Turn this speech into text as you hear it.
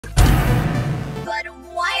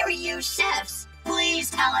you chefs? Please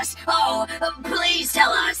tell us. Oh, please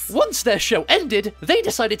tell us. Once their show ended, they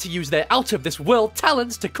decided to use their out-of-this-world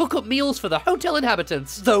talents to cook up meals for the hotel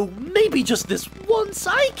inhabitants. Though maybe just this once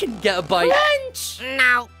I can get a bite. Lunch!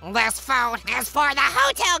 No, this food is for the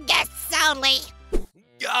hotel guests only.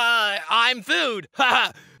 I'm food.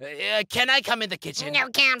 Haha. Can I come in the kitchen? You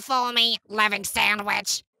can't fool me, living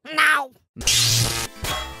sandwich. No.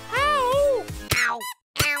 Ow! Ow,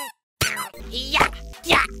 ow, ow. Yeah,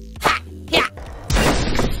 yeah, ha, yeah.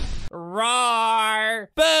 Roar!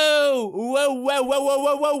 Boo! Whoa, whoa, whoa, whoa,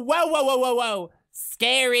 whoa, whoa, whoa, whoa, whoa, whoa, whoa!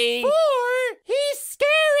 Scary! Or he's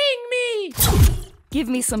scaring me! Give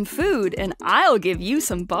me some food and I'll give you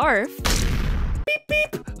some barf. Beep,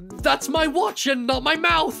 beep. That's my watch and not my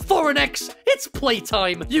mouth. Foreign-X, it's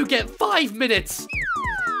playtime. You get 5 minutes.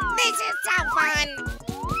 This is so fun.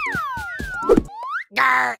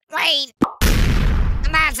 Grr, wait.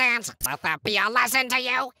 That's it. Let that be a lesson to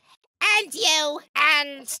you. And you.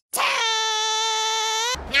 And two.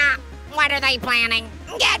 Ah, what are they planning?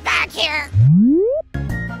 Get back here.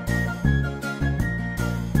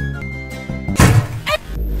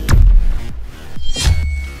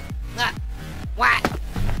 What?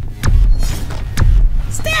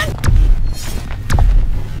 Stand!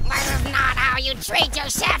 This is not how you treat your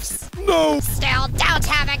chefs. No. Still don't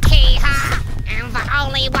have a key, huh? And the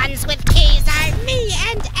only ones with keys are me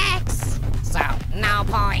and X. So, no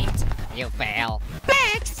point. You fail.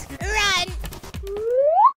 X, run!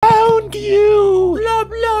 Found you! Blub,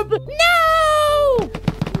 blub! No!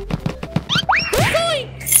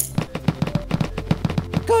 Zoinks!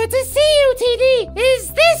 Good to see you, TD!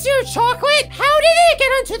 Is this your chocolate? How did it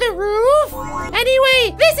get onto the roof?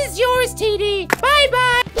 Anyway, this is yours, TD.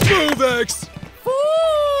 Bye-bye! Move, X. For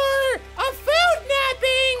a food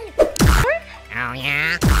napping! Oh,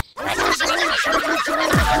 yeah?